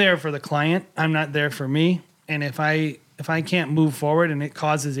 I'm there for the client. I'm not there for me. And if I can't move forward and it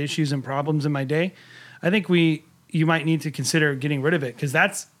causes issues and problems in my day, I think you might need to consider getting rid of it,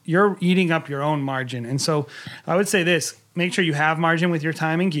 because you're eating up your own margin. And so I would say this: make sure you have margin with your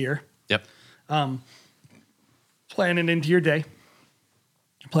time and gear. Yep. Plan it into your day.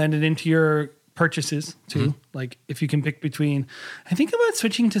 Plan it into your purchases too. Mm-hmm. Like if you can pick between, I think about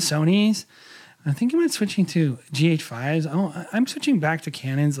switching to Sonys. I think about switching to GH5s. Oh, I'm switching back to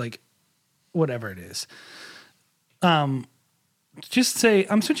Canons, like whatever it is. Just say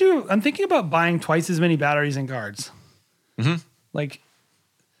I'm switching. I'm thinking about buying twice as many batteries and guards. Mm-hmm. Like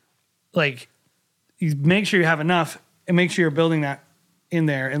you make sure you have enough and make sure you're building that in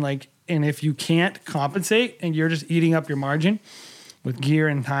there. And if you can't compensate and you're just eating up your margin with gear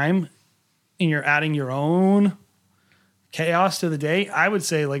and time, and you're adding your own chaos to the day, I would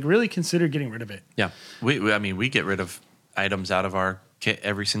say really consider getting rid of it. Yeah. We get rid of items out of our kit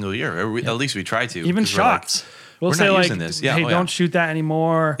every single year. Or at least we try to. Even shots. We'll say not using this. Yeah. Hey, don't shoot that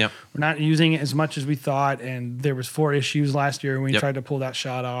anymore. Yep. We're not using it as much as we thought. And there was 4 issues last year when we tried to pull that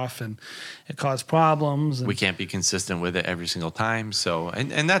shot off, and it caused problems. And we can't be consistent with it every single time. So,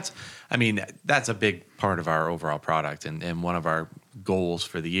 and that's a big part of our overall product and one of our goals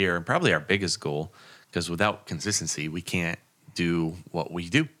for the year, and probably our biggest goal, because without consistency, we can't do what we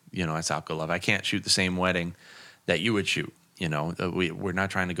do, at South Love. I can't shoot the same wedding that you would shoot. We're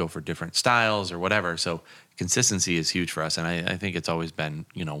not trying to go for different styles or whatever. So consistency is huge for us. And I think it's always been,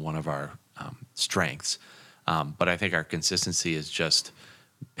 one of our strengths. But I think our consistency is just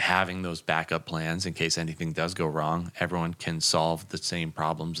having those backup plans in case anything does go wrong. Everyone can solve the same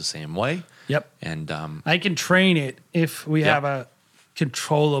problems the same way. Yep. And I can train it if we have a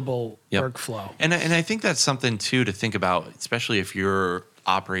controllable workflow. And I think that's something too to think about, especially if you're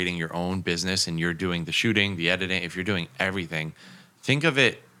operating your own business and you're doing the shooting, the editing, if you're doing everything, think of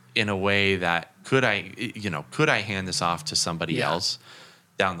it in a way that could I hand this off to somebody else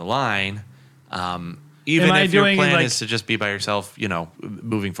down the line? Even if your plan is to just be by yourself,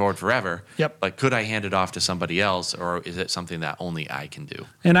 moving forward forever. Yep. Like, could I hand it off to somebody else, or is it something that only I can do?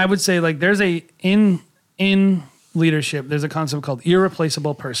 And I would say there's in leadership, there's a concept called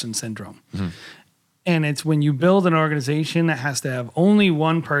irreplaceable person syndrome. Mm-hmm. And it's when you build an organization that has to have only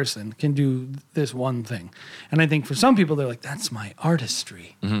one person can do this one thing. And I think for some people, they're like, that's my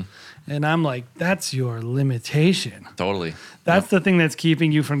artistry. Mm-hmm. And I'm like, that's your limitation. Totally. That's the thing that's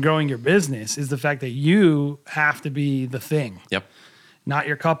keeping you from growing your business, is the fact that you have to be the thing. Yep. Not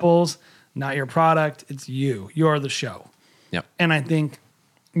your couples, not your product. It's you. You're the show. Yep. And I think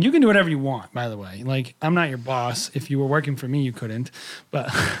you can do whatever you want, by the way. I'm not your boss. If you were working for me, you couldn't.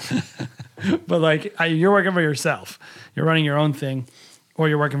 But you're working for yourself. You're running your own thing, or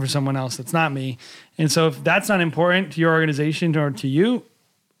you're working for someone else that's not me. And so if that's not important to your organization or to you,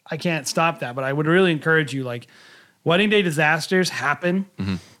 I can't stop that. But I would really encourage you, wedding day disasters happen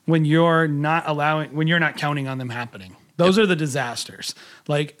when you're not counting on them happening. Those are the disasters.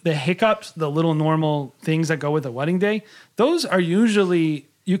 The hiccups, the little normal things that go with a wedding day, those are usually,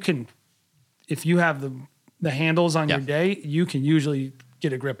 if you have the handles on your day, you can usually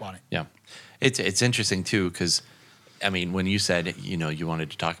get a grip on it. Yeah. It's interesting too, because when you said, you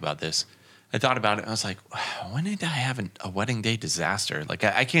wanted to talk about this, I thought about it. I was like, when did I have a wedding day disaster?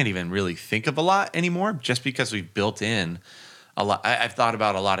 I can't even really think of a lot anymore, just because we've built in a lot. I've thought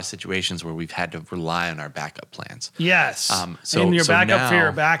about a lot of situations where we've had to rely on our backup plans. Yes. And your backup for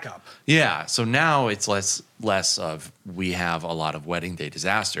your backup. Yeah. So now it's less of we have a lot of wedding day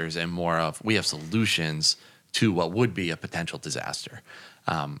disasters and more of we have solutions to what would be a potential disaster.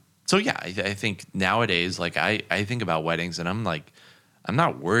 So yeah, I think nowadays, I think about weddings and I'm like, I'm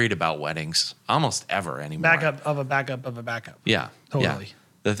not worried about weddings almost ever anymore. Backup of a backup of a backup. Yeah. Totally. Yeah.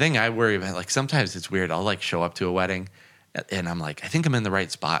 The thing I worry about, sometimes it's weird. I'll show up to a wedding and I'm like, I think I'm in the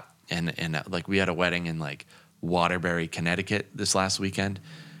right spot. And we had a wedding in Waterbury, Connecticut this last weekend.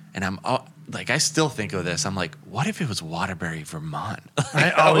 And I'm I still think of this. I'm like, what if it was Waterbury, Vermont?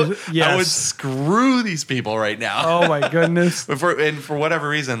 I would screw these people right now. Oh my goodness. But for whatever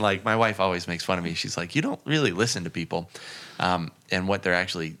reason, my wife always makes fun of me. She's like, you don't really listen to people and what they're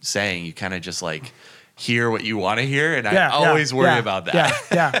actually saying. You kind of just hear what you want to hear. And I always worry about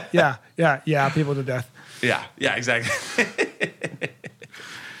that. Yeah. People to death. Yeah, exactly.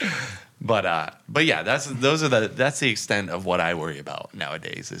 But yeah, that's the extent of what I worry about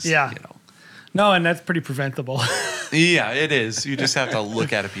nowadays. No, and that's pretty preventable. Yeah, it is. You just have to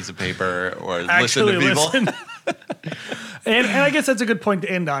look at a piece of paper or listen to people. and I guess that's a good point to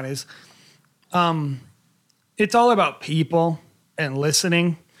end on is, it's all about people and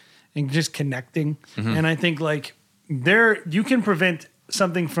listening. and just connecting. And I think like you can prevent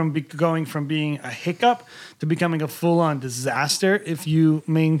something from going from being a hiccup to becoming a full-on disaster if you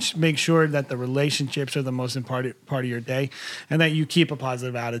make sure that the relationships are the most important part of your day and that you keep a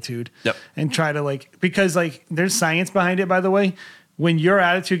positive attitude. Yep. And try to because there's science behind it, by the way. When your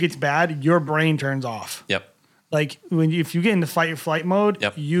attitude gets bad, your brain turns off. Yep. Like if you get into fight or flight mode,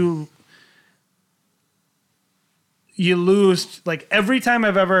 Yep. you lose. Like every time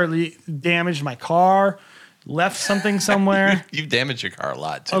I've ever damaged my car, left something somewhere, You've damaged your car a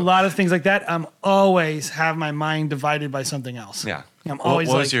lot too. a lot of things like that, I'm always have my mind divided by something else. Yeah. I'm always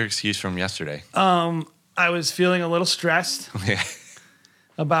what was your excuse from yesterday? I was feeling a little stressed Yeah.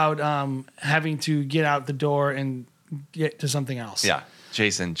 about having to get out the door and get to something else. Yeah.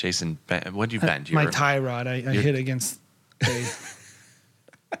 Jason, what'd you bend? My tie rod, I hit against it's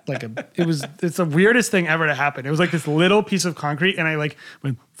the weirdest thing ever to happen. It was like this little piece of concrete and I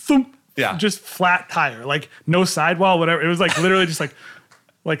went thump. Yeah. Just flat tire, like no sidewall, whatever. It was like literally just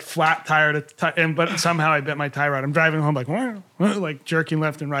like flat tire but somehow I bent my tie rod. I'm driving home like jerking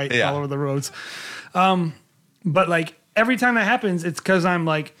left and right all over the roads. But like every time that happens, it's because I'm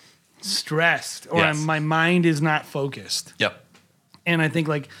like stressed or my mind is not focused. Yep. And I think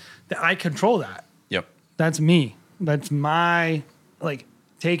I control that. Yep. That's me. That's my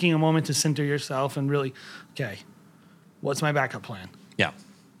taking a moment to center yourself and really, okay, what's my backup plan? Yeah.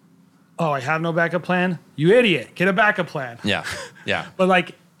 Oh, I have no backup plan? You idiot. Get a backup plan. Yeah. Yeah.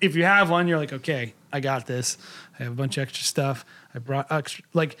 But if you have one, you're like, okay, I got this. I have a bunch of extra stuff. I brought extra.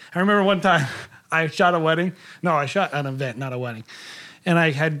 I remember one time I shot a wedding. No, I shot an event, not a wedding. And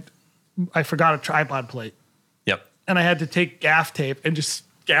I forgot a tripod plate. Yep. And I had to take gaff tape and just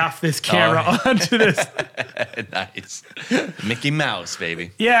gaff this camera onto this. Nice. Mickey Mouse,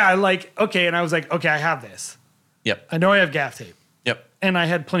 baby. Yeah, okay. And I was like, okay, I have this. Yep. I know I have gaff tape. Yep. And I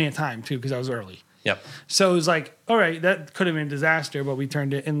had plenty of time too because I was early. Yep. So it was like, all right, that could have been a disaster, but we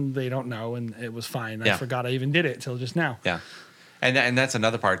turned it and they don't know and it was fine. I forgot I even did it till just now. Yeah. And that's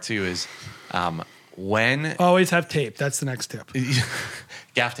another part too is when always have tape. That's the next tip.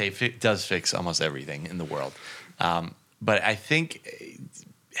 gaff tape does fix almost everything in the world. But I think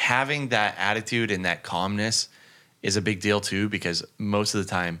having that attitude and that calmness is a big deal too, because most of the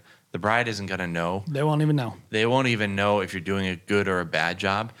time the bride isn't going to know. They won't even know. They won't even know if you're doing a good or a bad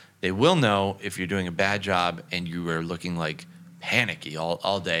job. They will know if you're doing a bad job and you are looking like panicky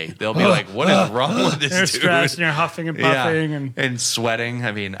all day. They'll be like, what is wrong with this They're dude? stressed and you're huffing and puffing and sweating.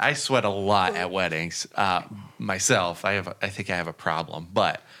 I mean, I sweat a lot at weddings myself. I think I have a problem,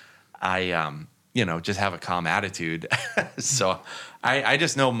 but I just have a calm attitude. So I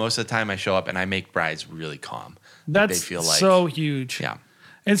just know most of the time I show up and I make brides really calm. That's they feel like, so huge. Yeah.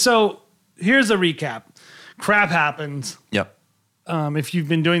 And so here's a recap. Crap happens. Yep. If you've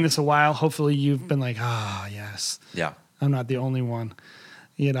been doing this a while, hopefully you've been like, yes. Yeah. I'm not the only one,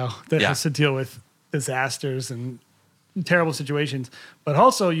 that has to deal with disasters and terrible situations. But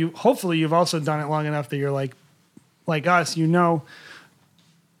also hopefully you've also done it long enough that you're like us,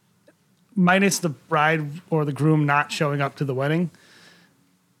 minus the bride or the groom not showing up to the wedding,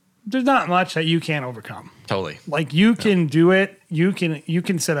 there's not much that you can't overcome. Totally. You can do it. You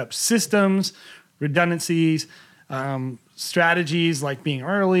can set up systems, redundancies, strategies like being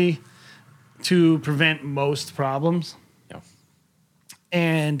early to prevent most problems. Yeah.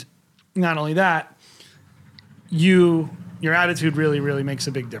 And not only that, your attitude really, really makes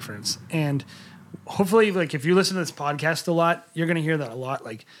a big difference. And hopefully, if you listen to this podcast a lot, you're going to hear that a lot.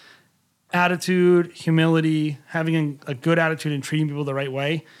 Attitude, humility, having a good attitude and treating people the right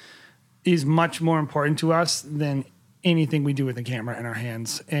way is much more important to us than anything we do with the camera in our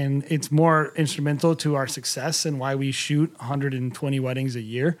hands. And it's more instrumental to our success and why we shoot 120 weddings a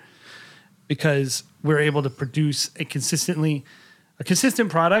year, because we're able to produce a consistent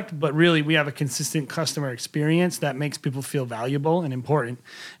product, but really we have a consistent customer experience that makes people feel valuable and important.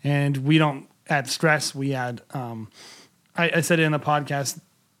 And we don't add stress. We add, I said it in a podcast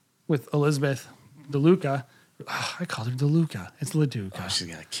with Elizabeth DeLuca. I called her DeLuca. It's LaDuca. Oh, she's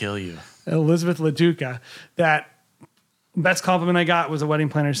going to kill you. Elizabeth LaDuca. That best compliment I got was a wedding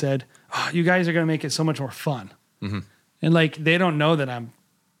planner said, you guys are going to make it so much more fun. Mm-hmm. And they don't know that I'm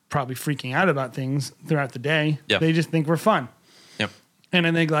probably freaking out about things throughout the day. Yep. They just think we're fun. Yep. And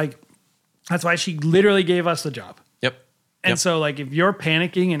I think that's why she literally gave us the job. Yep. And so if you're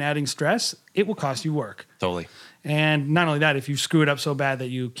panicking and adding stress, it will cost you work. Totally. And not only that, if you screw it up so bad that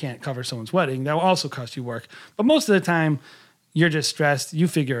you can't cover someone's wedding, that will also cost you work. But most of the time, you're just stressed. You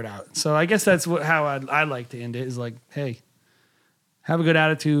figure it out. So I guess that's how I'd like to end it is hey, have a good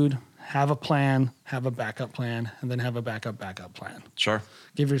attitude, have a plan, have a backup plan, and then have a backup plan. Sure.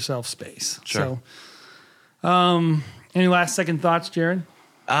 Give yourself space. Sure. So, any last second thoughts, Jared?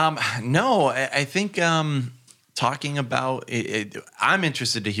 No, I think talking about it, I'm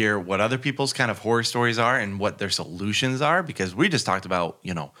interested to hear what other people's kind of horror stories are and what their solutions are, because we just talked about,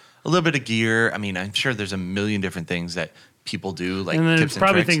 a little bit of gear. I mean, I'm sure there's a million different things that people do, like and then tips there's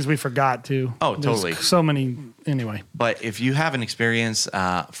probably and tricks. things we forgot too. Oh, totally. There's so many anyway. But if you have an experience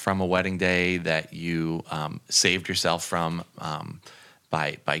from a wedding day that you saved yourself from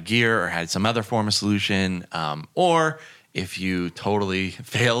by gear or had some other form of solution, or if you totally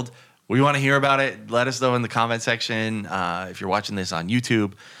failed, we want to hear about it. Let us know in the comment section. If you're watching this on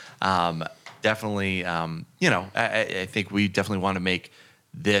YouTube, definitely, I think we definitely want to make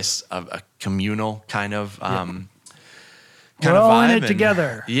this a communal kind of We're all in vibe it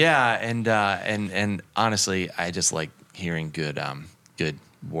together. Yeah, and honestly, I just like hearing good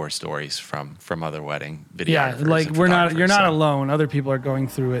war stories from other wedding videographers. Yeah, like you're not alone. Other people are going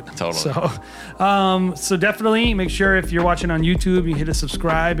through it. Totally. So definitely make sure if you're watching on YouTube, you hit a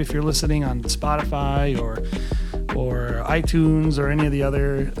subscribe. If you're listening on Spotify or iTunes or any of the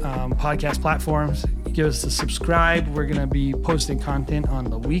other podcast platforms, give us a subscribe. We're going to be posting content on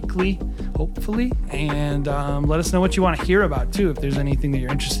the weekly, hopefully, and let us know what you want to hear about too. If there's anything that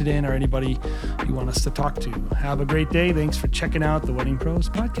you're interested in or anybody you want us to talk to. Have a great day. Thanks for checking out the Wedding Pros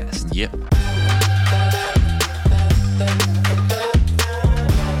podcast. Yep.